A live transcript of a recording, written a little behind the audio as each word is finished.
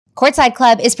Courtside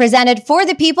Club is presented for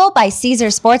the people by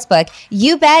Caesars Sportsbook.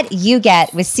 You bet, you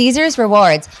get with Caesars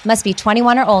Rewards. Must be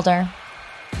 21 or older.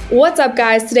 What's up,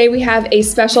 guys? Today we have a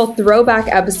special throwback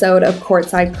episode of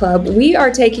Courtside Club. We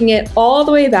are taking it all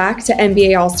the way back to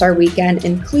NBA All-Star Weekend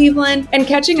in Cleveland and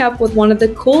catching up with one of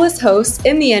the coolest hosts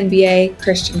in the NBA,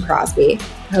 Christian Crosby.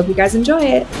 I hope you guys enjoy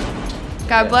it.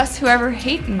 God bless whoever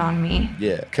hating on me.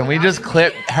 Yeah. Can we just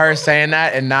clip her saying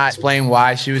that and not explain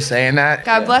why she was saying that?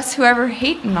 God bless whoever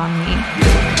hating on me.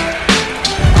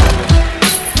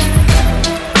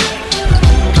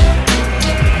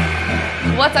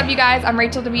 What's up, you guys? I'm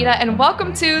Rachel DeVita, and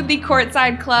welcome to the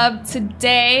Courtside Club.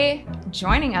 Today,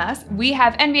 joining us, we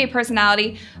have NBA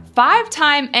personality,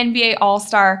 five-time NBA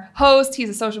All-Star host. He's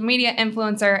a social media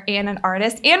influencer and an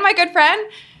artist, and my good friend,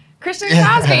 Christian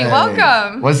Crosby.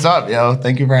 Welcome. What's up, yo?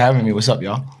 Thank you for having me. What's up,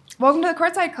 y'all? Welcome to the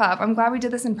Courtside Club. I'm glad we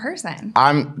did this in person.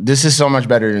 This is so much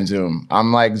better than Zoom.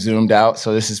 I'm like zoomed out,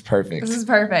 so this is perfect. This is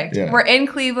perfect. Yeah. We're in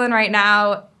Cleveland right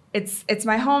now. It's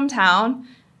my hometown.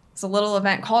 It's a little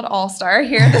event called All-Star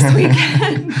here this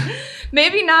weekend.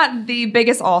 Maybe not the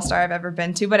biggest All-Star I've ever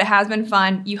been to, but it has been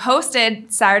fun. You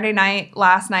hosted Saturday night,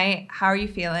 last night. How are you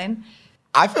feeling?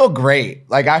 I feel great.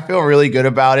 Like, I feel really good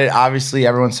about it. Obviously,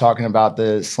 everyone's talking about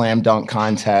the slam dunk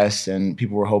contest, and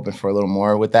people were hoping for a little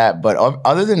more with that. But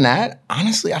other than that,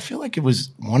 honestly, I feel like it was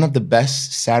one of the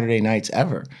best Saturday nights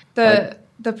ever. The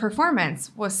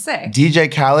performance was sick. DJ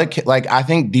Khaled, I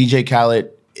think DJ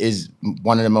Khaled is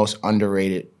one of the most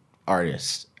underrated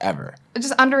artists ever.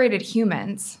 Just underrated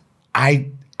humans. I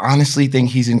honestly think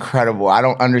he's incredible. I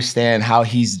don't understand how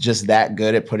he's just that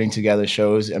good at putting together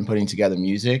shows and putting together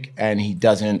music, and he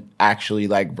doesn't actually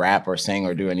rap or sing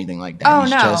or do anything like that. Oh,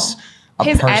 he's no. Just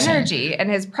his person. Energy and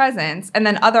his presence, and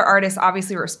then other artists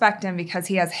obviously respect him because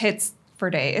he has hits for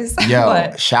days.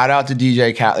 Yo, shout out to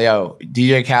DJ Khaled. Yo,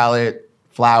 DJ Khaled,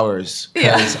 flowers,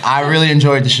 because I really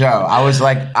enjoyed the show. I was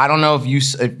I don't know if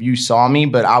you saw me,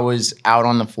 but I was out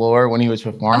on the floor when he was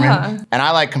performing, and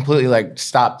I completely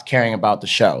stopped caring about the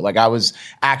show. I was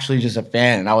actually just a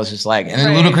fan, and I was just and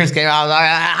then Ludacris came out.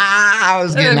 I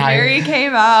was getting hyped. Mary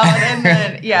came out, and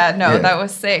then that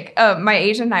was sick. My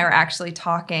agent and I were actually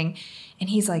talking, and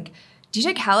he's like,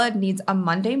 DJ Khaled needs a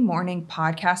Monday morning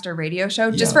podcast or radio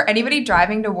show just for anybody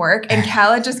driving to work. And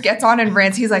Khaled just gets on and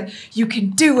rants. He's like, you can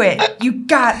do it. You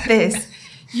got this.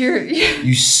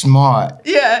 You smart.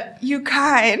 Yeah, you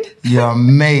kind. You're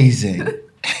amazing.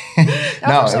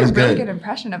 That was a really good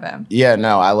impression of him. Yeah,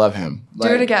 no, I love him. Do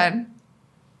it again.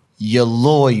 You're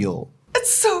loyal.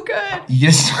 It's so good.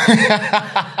 Yes.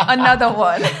 Another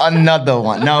one. Another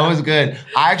one. No, it was good.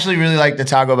 I actually really liked the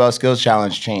Taco Bell Skills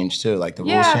Challenge change too. The rules change.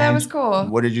 Yeah, that was cool.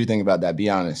 What did you think about that? Be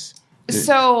honest.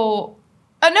 No,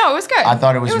 it was good. I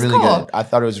thought it was really cool. good. I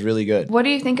thought it was really good. What do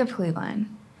you think of Cleveland?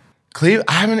 I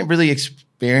haven't really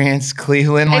experienced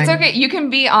Cleveland. It's okay. You can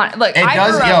be on. Look,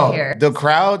 I grew up here. The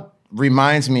crowd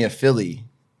reminds me of Philly,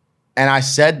 and I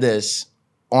said this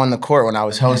on the court when I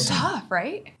was hosting. They're tough,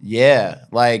 right? Yeah,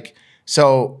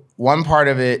 so one part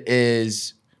of it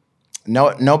is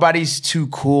nobody's too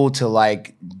cool to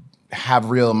have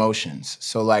real emotions.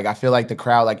 So I feel like the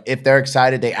crowd, if they're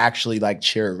excited, they actually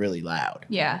cheer really loud.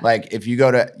 Yeah. If you go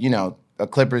to, a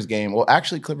Clippers game, well,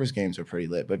 actually Clippers games are pretty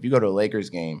lit, but if you go to a Lakers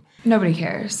game, nobody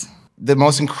cares. The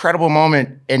most incredible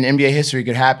moment in NBA history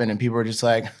could happen, and people are just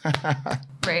like,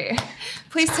 right.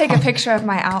 Please take a picture of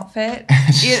my outfit.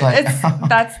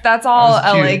 That's all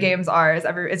LA games are.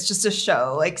 It's just a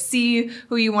show. See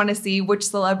who you want to see, which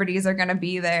celebrities are going to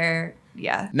be there.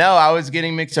 Yeah. No, I was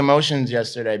getting mixed emotions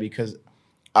yesterday because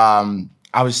I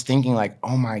was thinking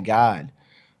oh my God,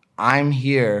 I'm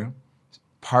here,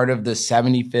 part of the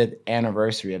 75th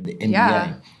anniversary of the NBA.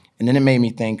 Yeah. And then it made me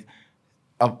think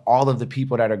of all of the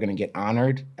people that are going to get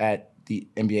honored at the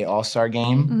NBA All-Star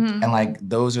game. Mm-hmm. And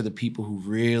those are the people who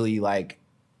really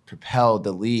propelled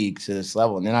the league to this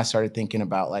level. And then I started thinking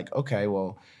about okay,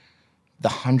 well, the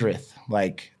 100th,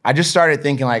 I just started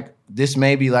thinking this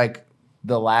may be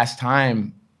the last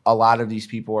time a lot of these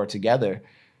people are together.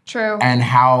 True. And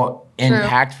how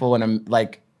impactful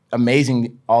and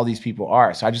amazing all these people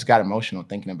are. So I just got emotional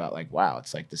thinking about wow,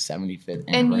 it's the 75th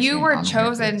anniversary. And you were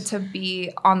chosen to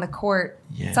be on the court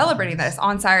celebrating this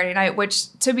on Saturday night,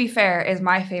 which, to be fair, is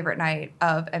my favorite night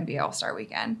of NBA All-Star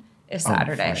Weekend, is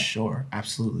Saturday. For sure.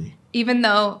 Absolutely. Even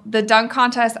though the dunk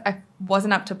contest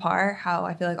wasn't up to par, how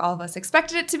I feel all of us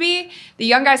expected it to be, the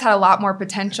young guys had a lot more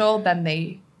potential than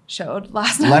they showed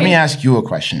last night. Let me ask you a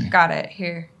question. Got it.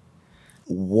 Here.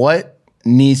 What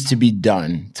needs to be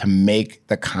done to make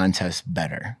the contest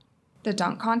better? The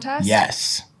dunk contest?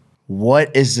 Yes.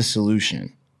 What is the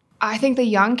solution? I think the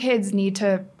young kids need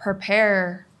to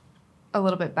prepare a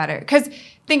little bit better. Because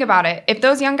think about it. If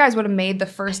those young guys would have made the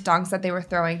first dunks that they were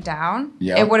throwing down,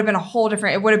 it would have been a whole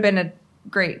different, it would have been a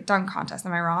great dunk contest.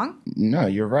 Am I wrong? No,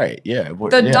 you're right. Yeah.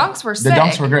 The dunks were sick. The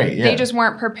dunks were great. Yeah. They just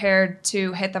weren't prepared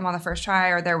to hit them on the first try,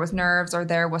 or there was nerves, or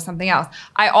there was something else.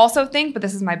 I also think, but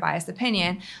this is my biased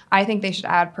opinion, I think they should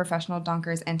add professional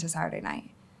dunkers into Saturday night.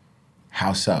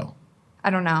 How so? I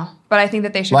don't know. But I think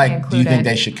that they should be included. Do you think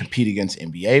they should compete against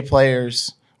NBA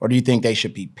players? Or do you think they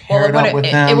should be paired up with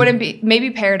them? It wouldn't be,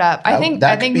 maybe paired up. I think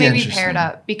maybe paired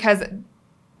up, because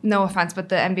no offense, but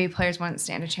the NBA players wouldn't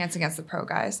stand a chance against the pro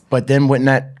guys. But then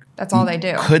wouldn't that's all they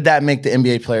do. Could that make the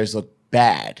NBA players look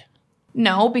bad?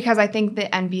 No, because I think the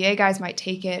NBA guys might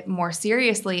take it more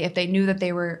seriously if they knew that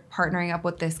they were partnering up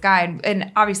with this guy.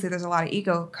 And obviously there's a lot of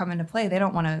ego come into play. They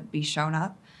don't want to be shown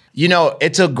up. You know,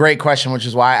 it's a great question, which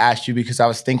is why I asked you, because I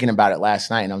was thinking about it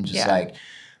last night and I'm just like,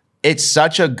 it's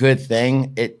such a good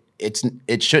thing.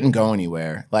 It shouldn't go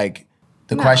anywhere. Like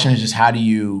the question is just how do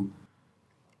you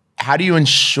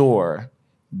ensure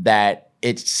that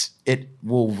it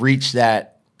will reach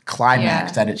that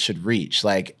climax that it should reach?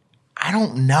 Like, I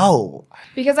don't know.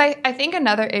 Because I think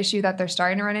another issue that they're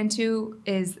starting to run into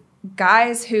is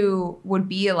guys who would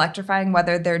be electrifying,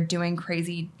 whether they're doing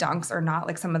crazy dunks or not,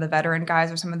 like some of the veteran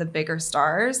guys or some of the bigger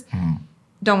stars,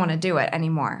 don't want to do it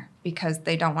anymore because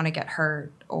they don't want to get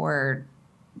hurt or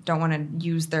don't want to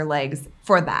use their legs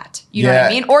for that. You know what I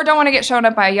mean? Or don't want to get shown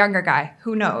up by a younger guy.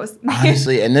 Who knows?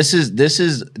 Honestly, and this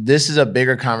is a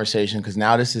bigger conversation, because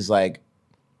now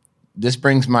this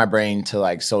brings my brain to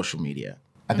like social media.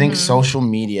 I think social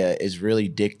media is really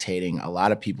dictating a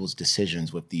lot of people's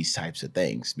decisions with these types of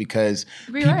things, because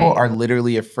people are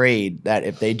literally afraid that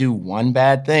if they do one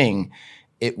bad thing,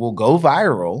 it will go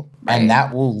viral and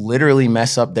that will literally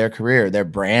mess up their career, their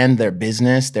brand, their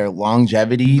business, their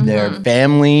longevity, their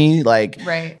family. Like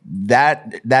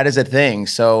that is a thing.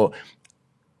 So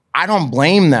I don't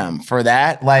blame them for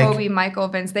that. Like Kobe, Michael,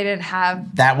 Vince, they didn't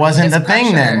have that wasn't the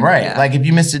thing then, right? Yeah. Like if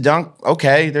you missed a dunk,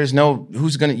 okay, there's no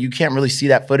you can't really see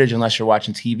that footage unless you're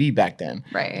watching TV back then.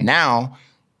 Right. Now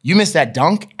you missed that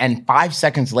dunk and 5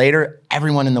 seconds later,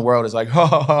 everyone in the world is like, ha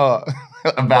ha ha.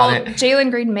 About it.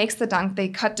 Jalen Green makes the dunk. They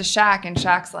cut to Shaq, and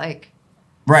Shaq's like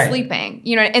sleeping.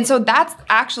 You know, and so that's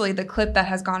actually the clip that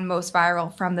has gone most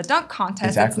viral from the dunk contest.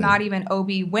 Exactly. It's not even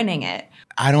Obi winning it.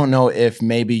 I don't know if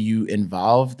maybe you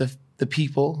involve the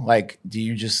people. Like, do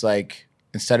you just like,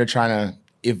 instead of trying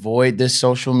to avoid this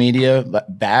social media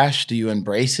bash, do you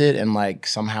embrace it and like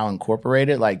somehow incorporate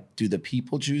it? Like, do the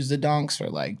people choose the dunks, or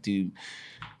like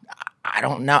I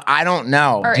don't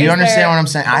know. Or do you understand what I'm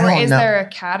saying? I don't know. Is there a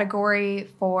category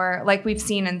for, like we've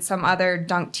seen in some other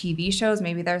dunk TV shows,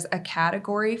 maybe there's a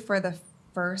category for the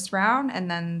first round, and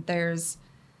then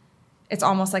it's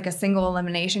almost like a single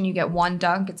elimination. You get one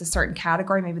dunk, it's a certain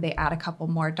category. Maybe they add a couple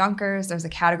more dunkers. There's a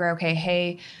category, okay,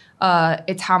 hey,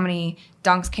 it's how many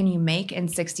dunks can you make in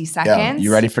 60 seconds? Yeah.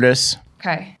 You ready for this?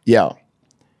 Okay. Yo,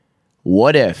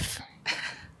 what if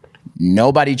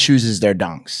nobody chooses their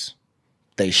dunks?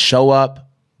 They show up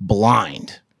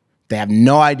blind. They have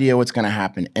no idea what's going to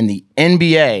happen. And the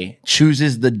NBA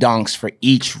chooses the dunks for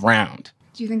each round.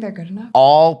 Do you think they're good enough?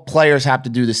 All players have to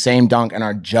do the same dunk and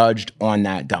are judged on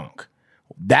that dunk.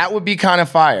 That would be kind of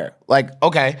fire. Like,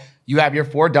 okay, you have your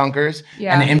 4 dunkers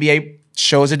and the NBA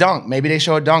shows a dunk. Maybe they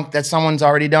show a dunk that someone's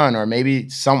already done, or maybe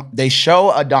they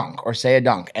show a dunk or say a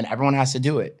dunk and everyone has to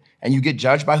do it. And you get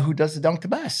judged by who does the dunk the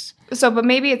best. So, but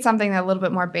maybe it's something that a little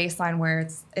bit more baseline, where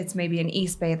it's maybe an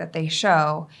East Bay that they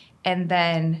show, and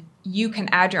then you can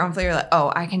add your own flavor. Like,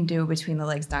 oh, I can do between the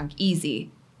legs dunk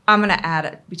easy. I'm gonna add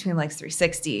it between legs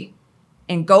 360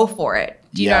 and go for it.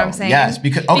 Do you know what I'm saying? Yes,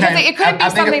 because it couldn't be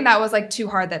something that was like too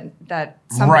hard that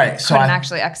somebody couldn't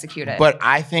actually execute it. But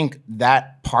I think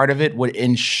that part of it would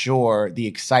ensure the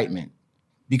excitement,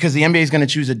 because the NBA is going to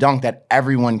choose a dunk that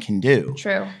everyone can do.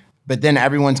 True. But then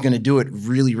everyone's going to do it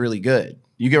really, really good.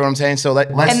 You get what I'm saying? So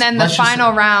let's and then the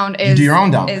final round is do your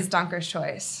own dunk. Is dunker's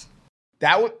choice.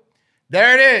 There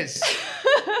it is.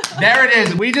 There it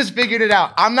is. We just figured it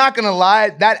out. I'm not going to lie.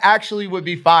 That actually would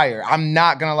be fire. I'm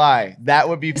not going to lie. That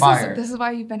would be fire. This is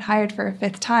why you've been hired for a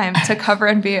 5th time, to cover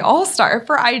NBA All-Star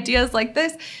for ideas like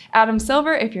this. Adam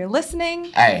Silver, if you're listening,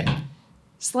 hey,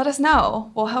 just let us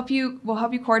know. We'll help you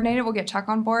coordinate it. We'll get Chuck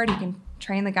on board. You can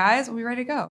train the guys. We'll be ready to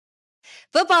go.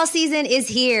 Football season is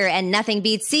here, and nothing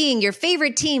beats seeing your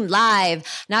favorite team live.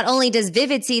 Not only does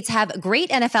Vivid Seats have great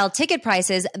NFL ticket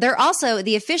prices, they're also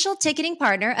the official ticketing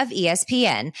partner of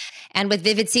ESPN. And with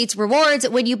Vivid Seats rewards,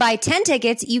 when you buy 10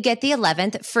 tickets, you get the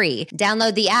 11th free.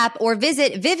 Download the app or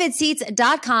visit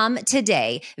vividseats.com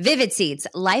today. Vivid Seats,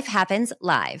 life happens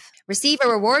live. Receive a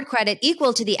reward credit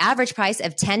equal to the average price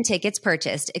of 10 tickets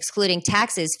purchased, excluding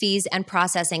taxes, fees, and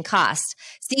processing costs.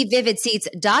 See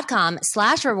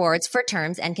vividseats.com/rewards for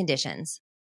terms and conditions.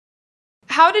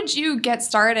 How did you get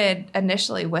started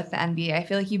initially with the NBA? I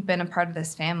feel like you've been a part of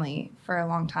this family for a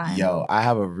long time. Yo, I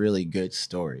have a really good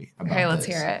story about Okay, let's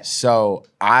this. hear it. So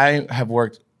I have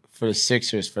worked for the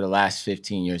Sixers for the last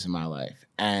 15 years of my life.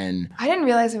 And I didn't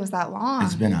realize it was that long.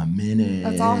 it's been a minute.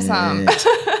 That's awesome.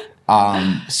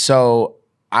 So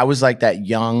I was like that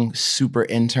young super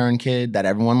intern kid that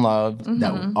everyone loved,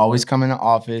 that would always come in the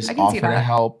office, offer to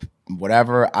help,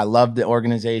 whatever. I loved the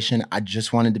organization. I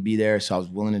just wanted to be there, so I was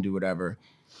willing to do whatever.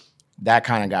 That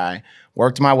kind of guy.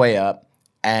 Worked my way up.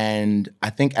 And I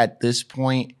think at this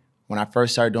point, when I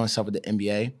first started doing stuff with the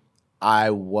NBA, I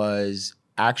was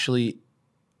actually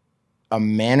a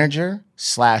manager /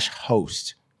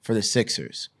 host for the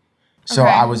Sixers. So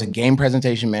I was a game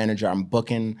presentation manager. I'm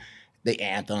booking the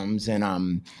anthems, and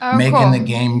I'm making the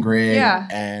game grid,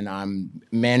 and I'm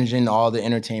managing all the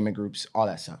entertainment groups, all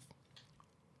that stuff.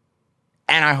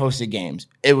 And I hosted games.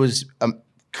 It was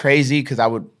crazy because I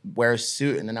would wear a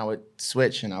suit and then I would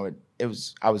switch, and I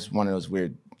was one of those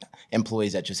weird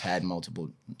employees that just had multiple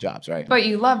jobs, right? But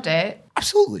you loved it.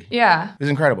 Absolutely. Yeah. It was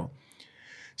incredible.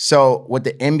 So what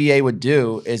the NBA would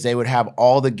do is they would have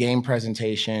all the game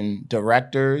presentation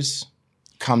directors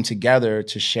come together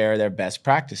to share their best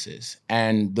practices.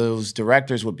 And those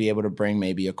directors would be able to bring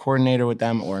maybe a coordinator with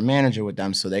them or a manager with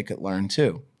them so they could learn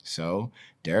too. So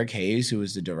Derek Hayes, who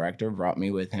was the director, brought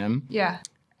me with him. Yeah.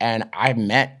 And I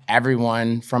met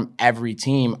everyone from every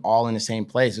team all in the same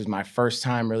place. It was my first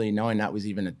time really knowing that was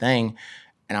even a thing.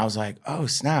 And I was like, oh,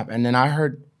 snap. And then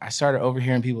I started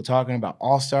overhearing people talking about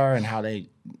All-Star and how I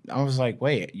was like,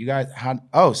 wait, you guys,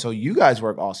 so you guys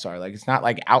work All-Star. Like, it's not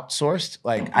like outsourced.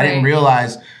 Like, I didn't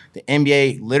realize the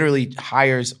NBA literally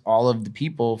hires all of the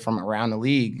people from around the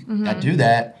league that do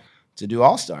that to do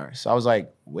All-Star. So I was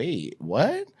like, wait,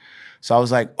 what? So I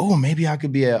was like, oh, maybe I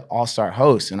could be an All-Star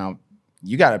host. And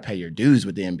you got to pay your dues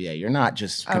with the NBA. You're not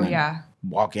just going to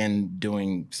walk in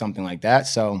doing something like that.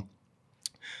 So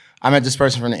I met this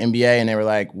person from the NBA, and they were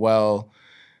like, well,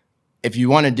 if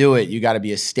you want to do it, you got to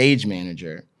be a stage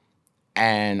manager.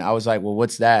 And I was like, well,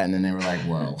 what's that? And then they were like,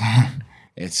 well,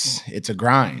 it's a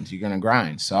grind. You're going to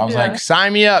grind. So I was like,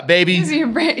 sign me up, baby.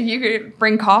 You could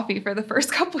bring coffee for the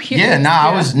first couple years.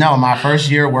 Yeah, my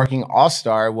first year working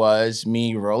All-Star was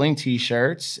me rolling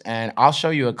T-shirts. And I'll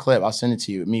show you a clip. I'll send it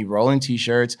to you. Me rolling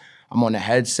T-shirts. I'm on the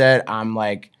headset. I'm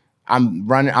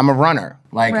running. I'm a runner.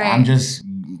 Like, I'm just...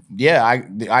 Yeah,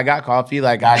 I got coffee.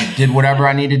 Like, I did whatever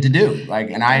I needed to do.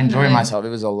 Like, and I enjoyed myself. It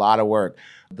was a lot of work.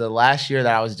 The last year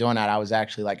that I was doing that, I was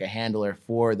actually like a handler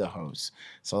for the host.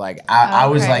 So like, I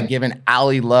was like giving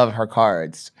Allie Love her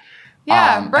cards.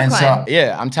 Yeah, Brooklyn. And so,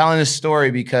 I'm telling this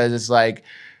story because it's like,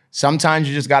 sometimes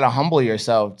you just got to humble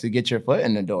yourself to get your foot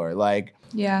in the door. Like,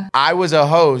 I was a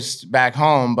host back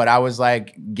home, but I was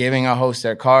like giving a host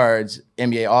their cards,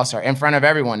 NBA All-Star, in front of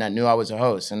everyone that knew I was a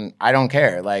host. And I don't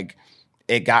care. Like,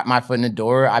 it got my foot in the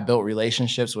door. I built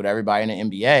relationships with everybody in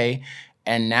the NBA.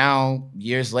 And now,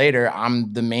 years later,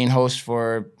 I'm the main host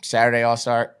for Saturday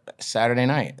All-Star Saturday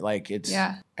night. Like,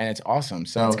 and it's awesome.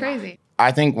 So that's crazy.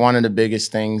 I think one of the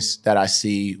biggest things that I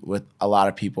see with a lot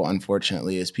of people,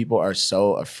 unfortunately, is people are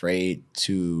so afraid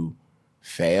to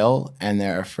fail, and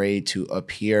they're afraid to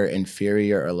appear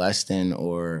inferior or less than,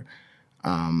 or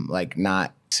like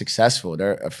not successful.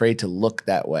 They're afraid to look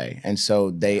that way. And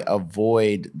so they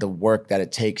avoid the work that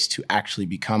it takes to actually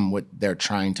become what they're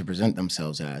trying to present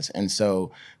themselves as. And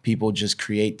so people just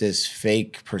create this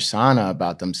fake persona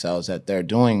about themselves that they're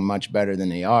doing much better than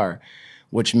they are,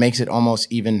 which makes it almost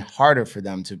even harder for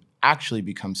them to actually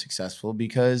become successful,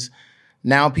 because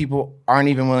now people aren't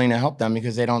even willing to help them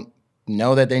because they don't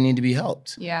know that they need to be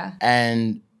helped. Yeah.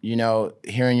 And,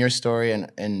 hearing your story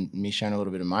and me sharing a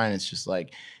little bit of mine, it's just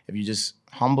like, if you just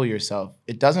humble yourself,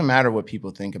 it doesn't matter what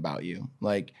people think about you.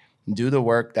 Like, do the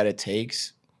work that it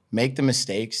takes, make the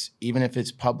mistakes, even if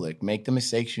it's public, make the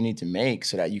mistakes you need to make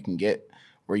so that you can get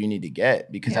where you need to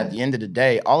get. Because at the end of the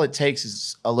day, all it takes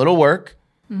is a little work.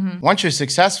 Once you're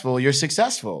successful, you're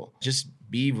successful. Just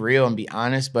be real and be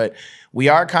honest. But we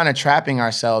are kind of trapping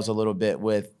ourselves a little bit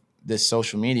with this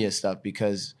social media stuff,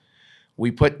 because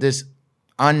we put this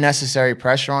unnecessary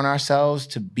pressure on ourselves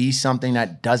to be something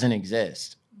that doesn't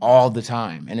exist. all the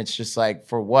time. And it's just like,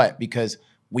 for what? Because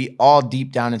we all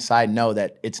deep down inside know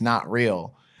that it's not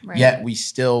real, yet we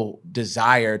still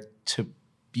desire to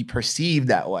be perceived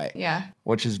that way. Yeah.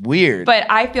 Which is weird. But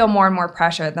I feel more and more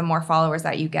pressure the more followers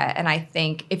that you get. And I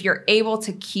think if you're able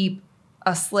to keep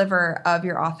a sliver of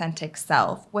your authentic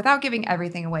self without giving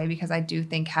everything away, because I do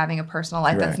think having a personal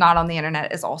life that's not on the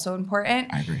internet is also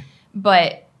important. I agree.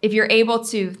 But if you're able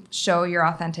to show your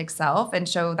authentic self and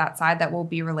show that side that will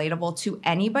be relatable to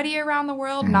anybody around the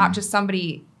world, not just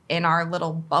somebody in our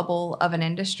little bubble of an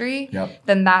industry,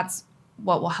 then that's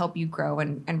what will help you grow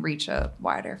and reach a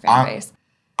wider fan base.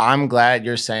 I'm glad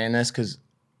you're saying this, because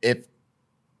if,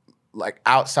 like,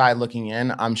 outside looking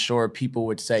in, I'm sure people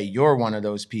would say you're one of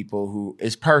those people who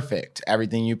is perfect.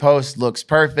 Everything you post looks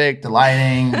perfect. The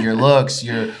lighting, your looks,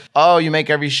 you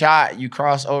make every shot. You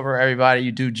cross over everybody.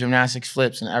 You do gymnastics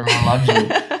flips and everyone loves you.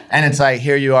 And it's like,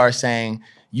 here you are saying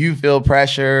you feel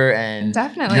pressure and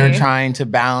you're trying to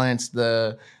balance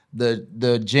the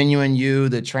genuine you,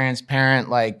 the transparent,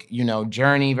 like, you know,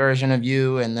 journey version of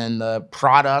you, and then the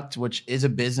product, which is a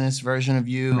business version of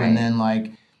you, and then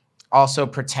like also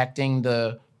protecting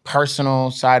the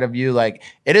personal side of you. Like,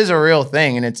 it is a real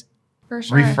thing, and it's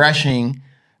refreshing,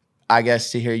 I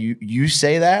guess, to hear you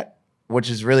say that, which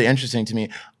is really interesting to me.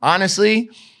 Honestly,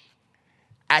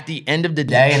 at the end of the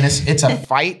day, and it's a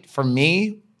fight for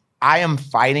me, I am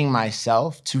fighting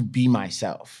myself to be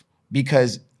myself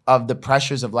because of the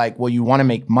pressures of, like, well, you want to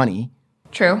make money.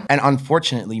 True. And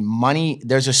unfortunately, money,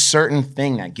 there's a certain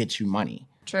thing that gets you money.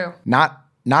 True.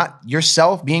 Not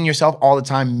yourself, being yourself all the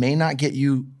time may not get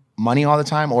you money all the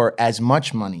time, or as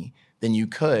much money than you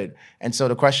could. And so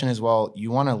the question is, well,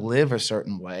 you want to live a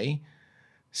certain way.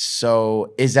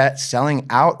 So is that selling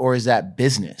out or is that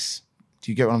business?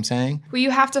 Do you get what I'm saying? Well,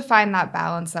 you have to find that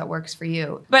balance that works for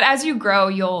you. But as you grow,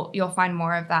 you'll find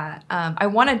more of that. I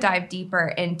want to dive deeper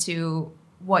into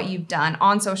what you've done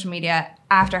on social media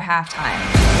after halftime.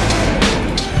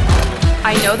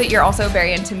 I know that you're also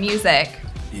very into music.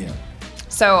 Yeah.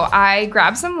 So I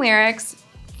grabbed some lyrics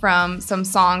from some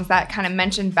songs that kind of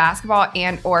mentioned basketball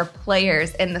and or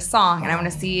players in the song. And I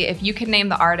want to see if you can name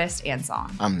the artist and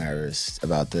song. I'm nervous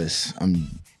about this.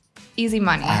 Easy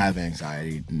money. I have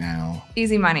anxiety now.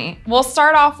 Easy money. We'll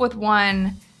start off with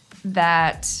one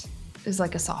that is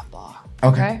like a softball.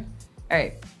 Okay? All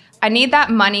right. I need that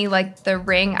money like the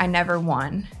ring I never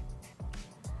won.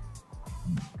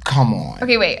 Come on.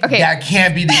 Okay, wait. Okay. That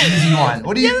can't be the easy one.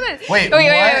 What do you? Wait.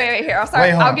 Wait. Here,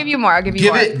 I'll give you more. I'll give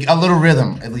you more. Give it a little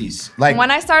rhythm, at least. Like, when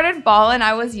I started balling,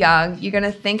 I was young. You're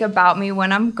gonna think about me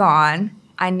when I'm gone.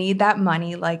 I need that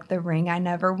money like the ring I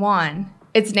never won.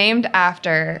 It's named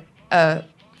after a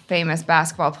famous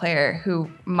basketball player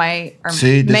who may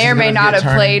or may not have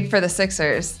played for the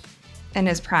Sixers in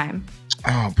his prime.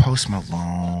 Oh, Post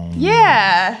Malone.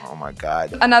 Yeah. Oh my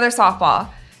God. Another softball.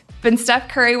 Been Steph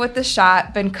Curry with the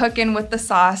shot, been cooking with the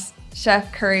sauce,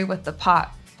 Chef Curry with the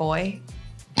pot, boy.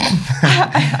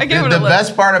 I give it a The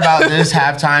best part about this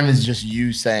halftime is just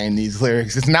you saying these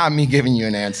lyrics. It's not me giving you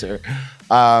an answer.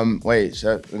 Wait,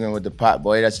 Chef Cooking with the pot,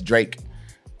 boy. That's Drake.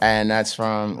 And that's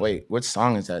from, wait, what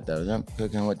song is that though? Is that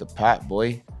Cooking with the Pot,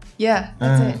 boy? Yeah,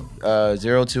 that's it.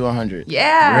 0 to 100.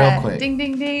 Yeah. Real quick. Ding,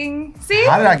 ding, ding. See?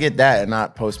 How did I get that and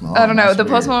not Post Malone? I don't know. That's the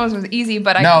weird. Post Malone was easy,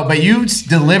 but No, but you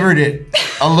delivered it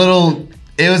a little,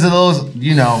 it was a little,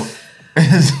 you know.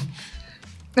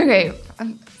 Okay,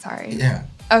 I'm sorry. Yeah.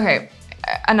 Okay,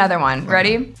 another one.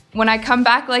 Ready? When I come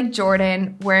back like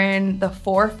Jordan, wearing the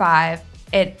 4-5,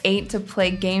 it ain't to play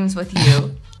games with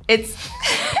you.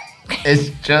 It's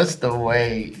just the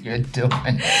way you're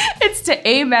doing. It's to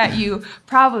aim at you,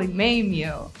 probably maim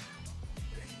you.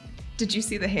 Did you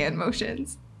see the hand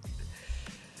motions?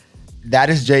 That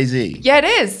is Jay-Z. Yeah, it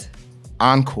is.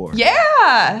 Encore.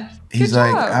 Yeah. He's Good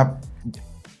like, job.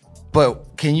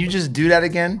 but can you just do that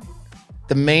again?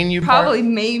 The main you part? Probably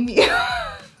maim you.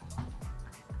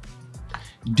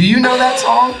 Do you know that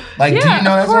song? Like, yeah, do you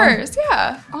know that song? of course.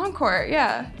 Yeah. Encore.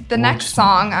 Yeah. The next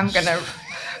song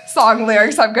song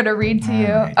lyrics I'm gonna read to you.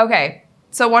 Right. Okay,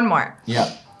 so one more.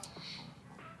 Yeah.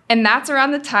 And that's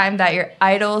around the time that your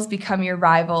idols become your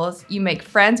rivals. You make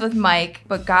friends with Mike,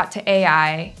 but got to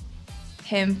AI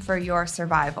him for your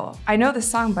survival. I know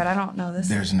this song, but I don't know this.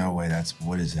 There's no way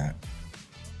what is that?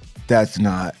 That's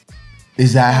not,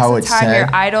 is that how it's said?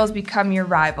 Your idols become your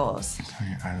rivals.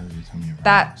 Your idols become your rivals.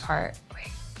 That part.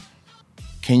 Wait.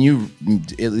 Can you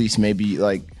at least maybe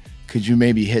like, could you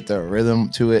maybe hit the rhythm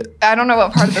to it? I don't know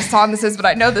what part of the song this is, but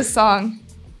I know this song.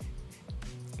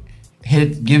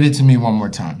 Give it to me one more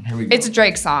time. Here we go. It's a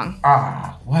Drake song.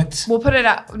 Ah, what? We'll put it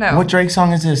out. No. What Drake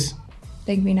song is this?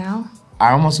 Thank Me Now.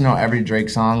 I almost know every Drake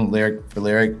song lyric for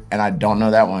lyric, and I don't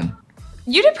know that one.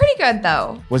 You did pretty good,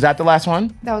 though. Was that the last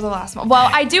one? That was the last one. Well,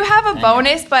 I do have a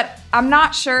bonus, but I'm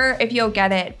not sure if you'll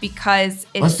get it because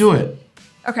it's... Let's do it.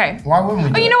 Okay. Why wouldn't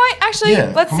we do you know what? Actually,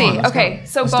 let's see. Okay,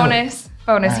 so bonus.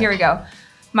 Here we go.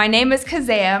 My name is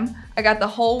Kazam. I got the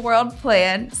whole world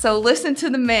planned. So listen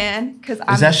to the man, because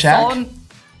I'm... Is that Shaq?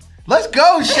 Let's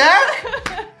go,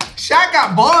 Shaq! Shaq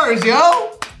got bars,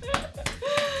 yo!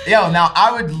 Yo, now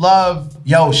I would love...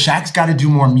 Yo, Shaq's got to do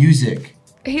more music.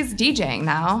 He's DJing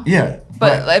now. Yeah.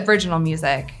 But original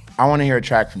music. I want to hear a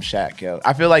track from Shaq, yo.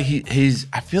 I feel like he's...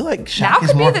 I feel like Shaq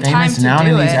is more famous now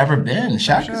than he's ever been.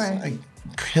 Shaq is like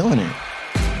killing it.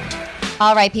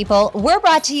 All right, people, we're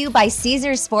brought to you by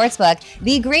Caesars Sportsbook,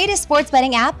 the greatest sports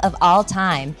betting app of all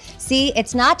time. See,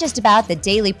 it's not just about the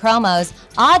daily promos,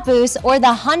 odd boosts, or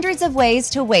the hundreds of ways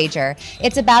to wager.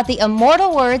 It's about the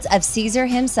immortal words of Caesar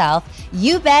himself.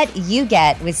 You bet, you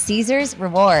get with Caesars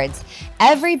Rewards.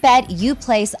 Every bet you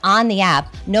place on the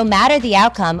app, no matter the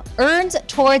outcome, earns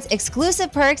towards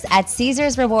exclusive perks at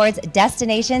Caesars Rewards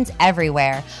destinations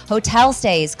everywhere. Hotel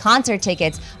stays, concert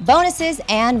tickets, bonuses,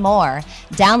 and more.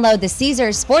 Download the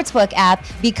Caesars Sportsbook app,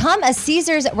 become a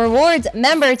Caesars Rewards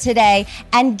member today,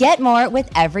 and get more with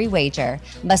every wager.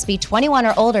 Must be 21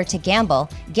 or older to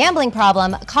gamble. Gambling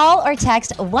problem? Call or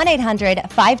text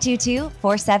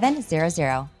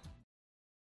 1-800-522-4700.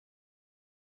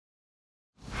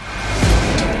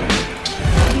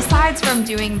 Besides from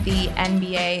doing the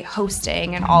NBA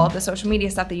hosting and all of the social media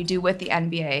stuff that you do with the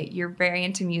NBA, you're very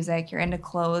into music, you're into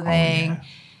clothing. Oh, yeah.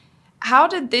 How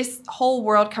did this whole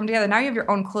world come together? Now you have your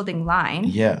own clothing line.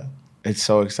 Yeah, it's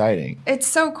so exciting. It's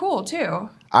so cool, too.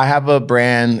 I have a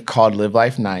brand called Live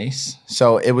Life Nice.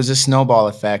 So it was a snowball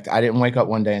effect. I didn't wake up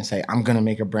one day and say, I'm going to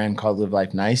make a brand called Live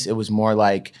Life Nice. It was more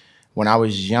like when I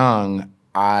was young,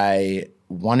 I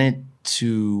wanted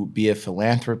to be a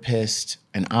philanthropist,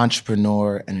 an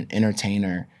entrepreneur, and an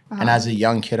entertainer. And as a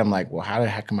young kid, I'm like, well, how the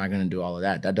heck am I going to do all of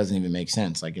that? That doesn't even make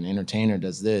sense. Like an entertainer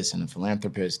does this, and a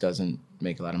philanthropist doesn't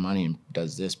make a lot of money and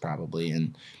does this probably.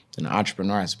 And an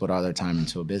entrepreneur has to put all their time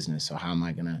into a business. So how am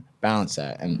I going to balance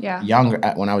that? And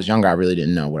when I was younger, I really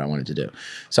didn't know what I wanted to do.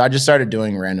 So I just started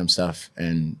doing random stuff,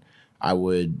 and I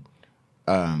would...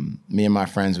 me and my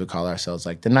friends would call ourselves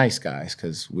like the nice guys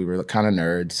because we were kind of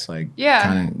nerds. Like,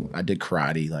 I did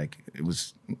karate. Like, it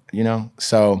was,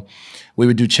 So we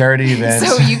would do charity events.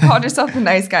 So you called yourself the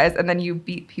nice guys, and then you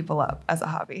beat people up as a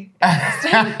hobby.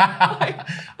 I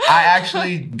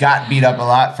actually got beat up a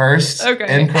lot first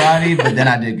in karate, but then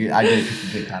I did get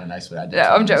kind of nice with it.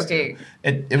 I'm joking.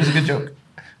 It was a good joke.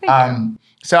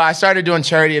 So I started doing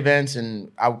charity events,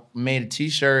 and I made a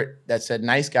T-shirt that said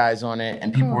 "Nice Guys" on it,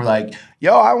 and people were like,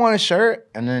 "Yo, I want a shirt."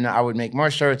 And then I would make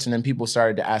more shirts, and then people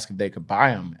started to ask if they could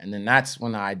buy them. And then that's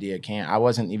when the idea came. I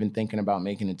wasn't even thinking about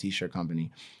making a T-shirt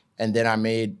company. And then I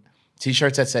made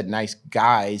T-shirts that said "Nice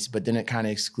Guys," but then it kind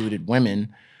of excluded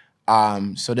women.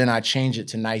 So then I changed it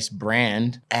to Nice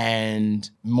Brand, and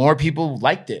more people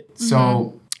liked it. Mm-hmm.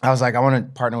 So I was like, I want to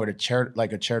partner with a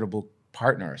charitable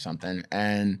partner or something.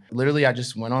 And literally I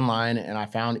just went online and I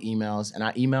found emails, and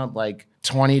I emailed like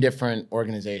 20 different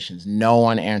organizations. No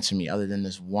one answered me other than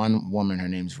this one woman. Her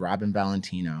name's Robin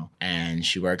Valentino, and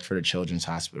she worked for the Children's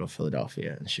Hospital of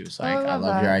Philadelphia. And she was like, I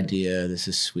love your idea. This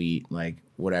is sweet. Like,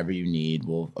 whatever you need,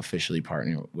 we'll officially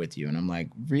partner with you. And I'm like,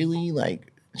 really?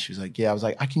 Like, she was like, yeah. I was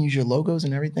like, I can use your logos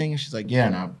and everything? And she's like, yeah.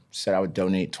 And I said I would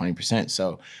donate 20%.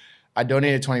 So I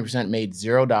donated 20%, made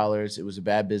 $0. It was a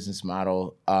bad business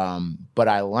model. But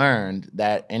I learned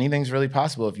that anything's really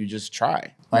possible if you just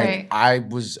try. Like, I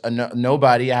was a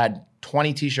nobody. I had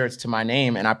 20 T-shirts to my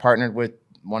name, and I partnered with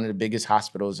one of the biggest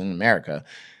hospitals in America.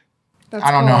 I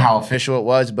don't know how official it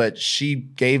was, but she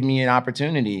gave me an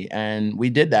opportunity, and we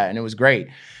did that, and it was great.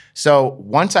 So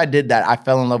once I did that, I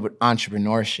fell in love with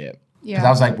entrepreneurship. Because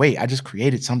I was like, wait, I just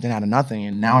created something out of nothing,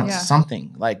 and now it's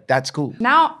something. Like, that's cool.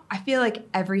 Now, I feel like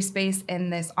every space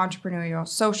in this entrepreneurial,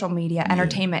 social media,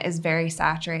 entertainment is very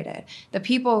saturated. The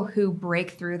people who break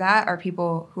through that are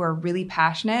people who are really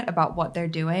passionate about what they're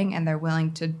doing, and they're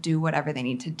willing to do whatever they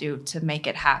need to do to make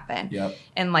it happen. Yep.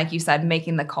 And like you said,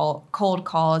 making the cold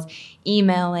calls,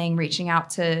 emailing, reaching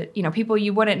out to people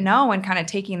you wouldn't know, and kind of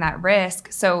taking that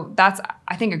risk. So that's,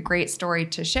 I think, a great story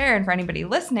to share. And for anybody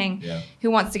listening who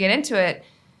wants to get into it,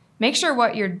 make sure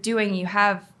what you're doing, you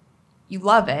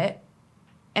love it,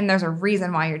 and there's a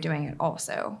reason why you're doing it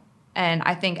also. And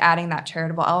I think adding that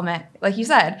charitable element, like you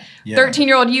said,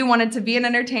 13-year-old you wanted to be an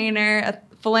entertainer, a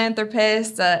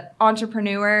philanthropist, an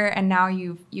entrepreneur, and now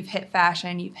you've hit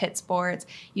fashion, you've hit sports,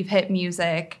 you've hit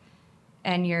music,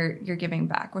 and you're giving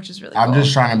back, which is really cool. I'm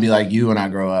just trying to be like you when I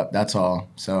grow up. That's all.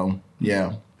 So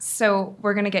yeah. So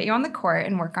we're going to get you on the court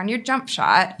and work on your jump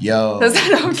shot. Yo. No,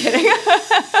 I'm kidding. Yo,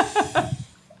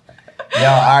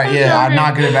 all right, yeah, I'm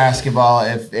not good at basketball.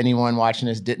 If anyone watching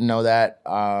this didn't know that,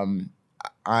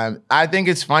 I think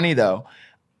it's funny though.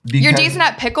 You're decent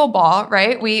at pickleball,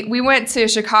 right? We went to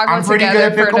Chicago I'm pretty together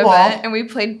good for at an pickleball. event, and we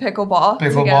played pickleball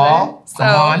together. Pickleball, So.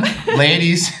 come on,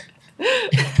 ladies.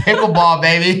 Pickleball,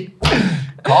 baby.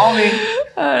 Call me.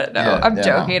 I'm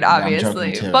joking, obviously.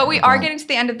 I'm joking but we are getting to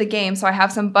the end of the game, so I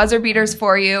have some buzzer beaters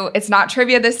for you. It's not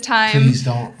trivia this time. Please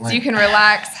don't. So you can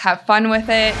relax, have fun with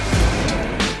it.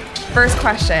 First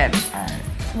question. All right.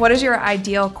 What is your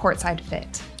ideal courtside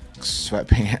fit?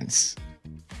 Sweatpants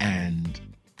and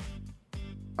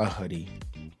a hoodie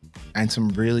and some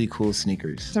really cool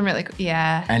sneakers. Some really cool,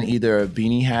 yeah. And either a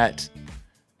beanie hat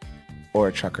or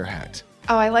a trucker hat.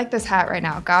 Oh, I like this hat right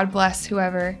now. God bless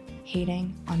whoever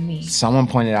hating on me. Someone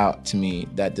pointed out to me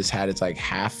that this hat is like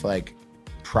half like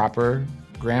proper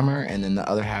grammar and then the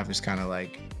other half is kind of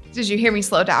like. Did you hear me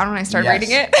slow down when I started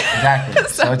reading it? Exactly.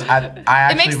 So I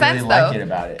actually it makes sense, really though. like it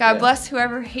about it. God bless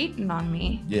whoever hating on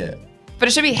me. Yeah. But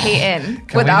it should be hating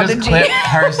Can without we the just G. clip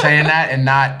her saying that and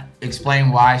not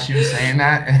explain why she was saying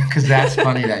that? Because that's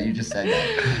funny that you just said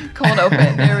that. Cold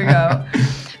open. There we go.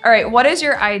 All right. What is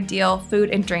your ideal food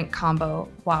and drink combo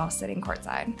while sitting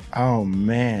courtside? Oh,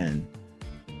 man.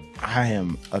 I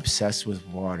am obsessed with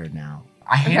water now.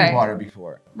 I hated water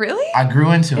before. Really? I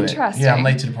grew into it. Interesting. Yeah, I'm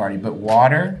late to the party. But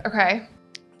water Okay.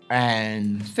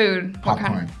 and Food. What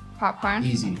popcorn. kind? Popcorn?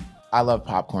 Easy. I love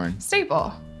popcorn.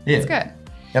 Staple. Yeah. It's good.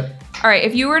 Yep. All right.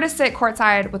 If you were to sit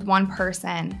courtside with one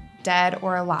person, dead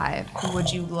or alive, who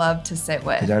would you love to sit The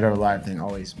with? dead or alive thing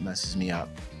always messes me up.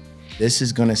 This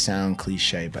is gonna sound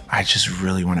cliche, but I just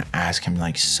really want to ask him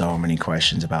like so many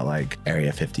questions about like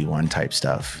Area 51 type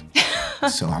stuff.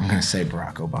 So I'm gonna say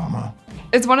Barack Obama.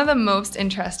 It's one of the most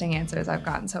interesting answers I've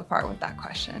gotten so far with that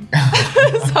question.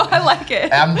 So I like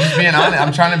it. I'm just being honest.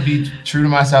 I'm trying to be true to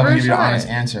myself and For give you an sure. honest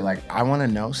answer. Like I want to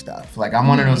know stuff. Like I'm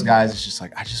one of those guys that's just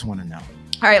like I just want to know.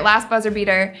 All right, last buzzer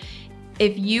beater.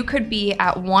 If you could be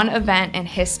at one event in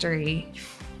history,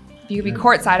 if you could be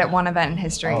courtside at one event in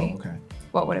history, Oh, okay.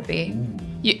 what would it be?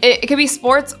 It could be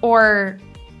sports or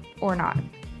not.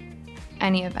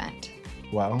 Any event.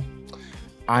 Well,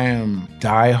 I am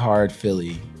diehard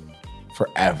Philly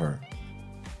forever.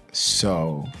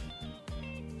 So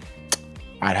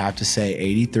I'd have to say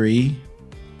 83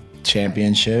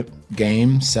 championship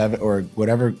game 7 or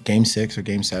whatever, game 6 or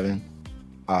game 7.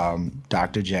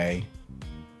 Dr. J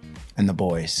and the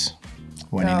boys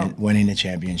winning the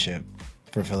championship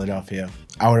for Philadelphia.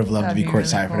 I would have loved to be That'd be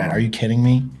courtside really for that. cool. Are you kidding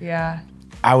me? Yeah.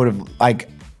 I would have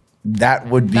that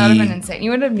would be. That would have been insane.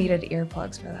 You would have needed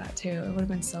earplugs for that too. It would have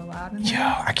been so loud. In there. Yo,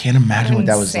 I can't imagine what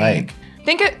that was Insane. like.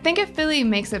 Think if Philly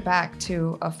makes it back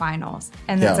to a finals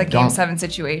and it's Yo, a game don't- 7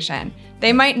 situation.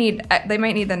 They might need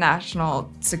the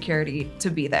national security to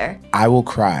be there. I will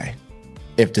cry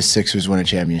if the Sixers win a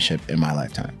championship in my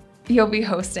lifetime. You'll be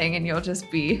hosting and you'll just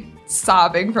be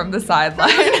sobbing from the sideline.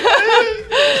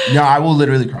 No, I will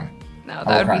literally cry. No,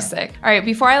 that would be sick. All right,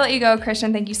 before I let you go,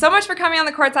 Christian, thank you so much for coming on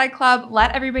the Courtside Club.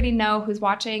 Let everybody know who's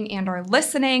watching and or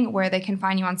listening, where they can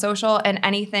find you on social and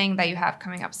anything that you have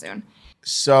coming up soon.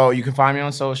 So you can find me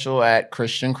on social at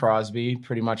Christian Crosby,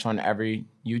 pretty much on every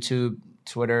YouTube,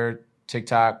 Twitter,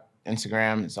 TikTok,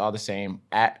 Instagram. It's all the same,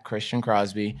 at Christian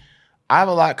Crosby. I have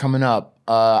a lot coming up.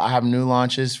 I have new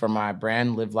launches for my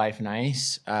brand, Live Life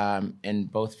Nice, in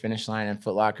both Finish Line and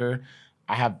Foot Locker.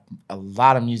 I have a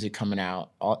lot of music coming out.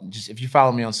 Just if you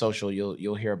follow me on social,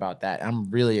 you'll hear about that. I'm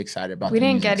really excited about. We the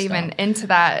didn't music get stuff. even into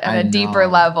that at I a know, deeper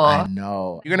level. I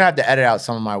know. You're gonna have to edit out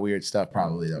some of my weird stuff,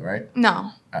 probably though, right?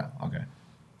 No, Oh, okay.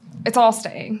 it's all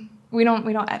staying. We don't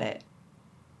edit.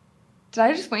 Did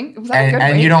I just wink? Was that a good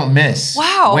And wink? you don't miss.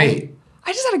 Wow. Wait.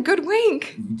 I just had a good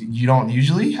wink. You don't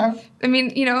usually have? I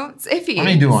mean, it's iffy. Let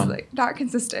me do It's, one. like, not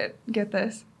consistent. Get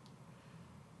this.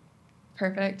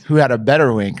 Perfect. Who had a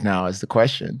better wink now is the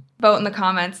question. Vote in the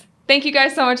comments. Thank you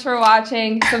guys so much for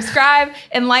watching. Subscribe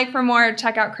and like for more.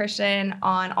 Check out Christian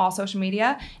on all social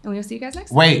media. And we will see you guys next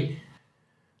time. Wait.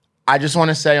 I just want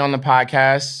to say on the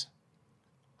podcast,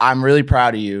 I'm really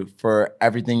proud of you for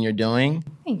everything you're doing.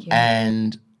 Thank you.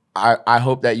 And I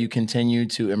hope that you continue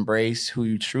to embrace who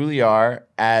you truly are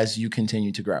as you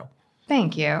continue to grow.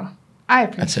 Thank you. I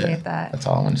That's appreciate it. that. That's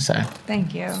all I wanted to say.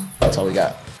 Thank you. That's all we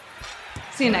got.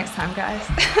 See you next time, guys.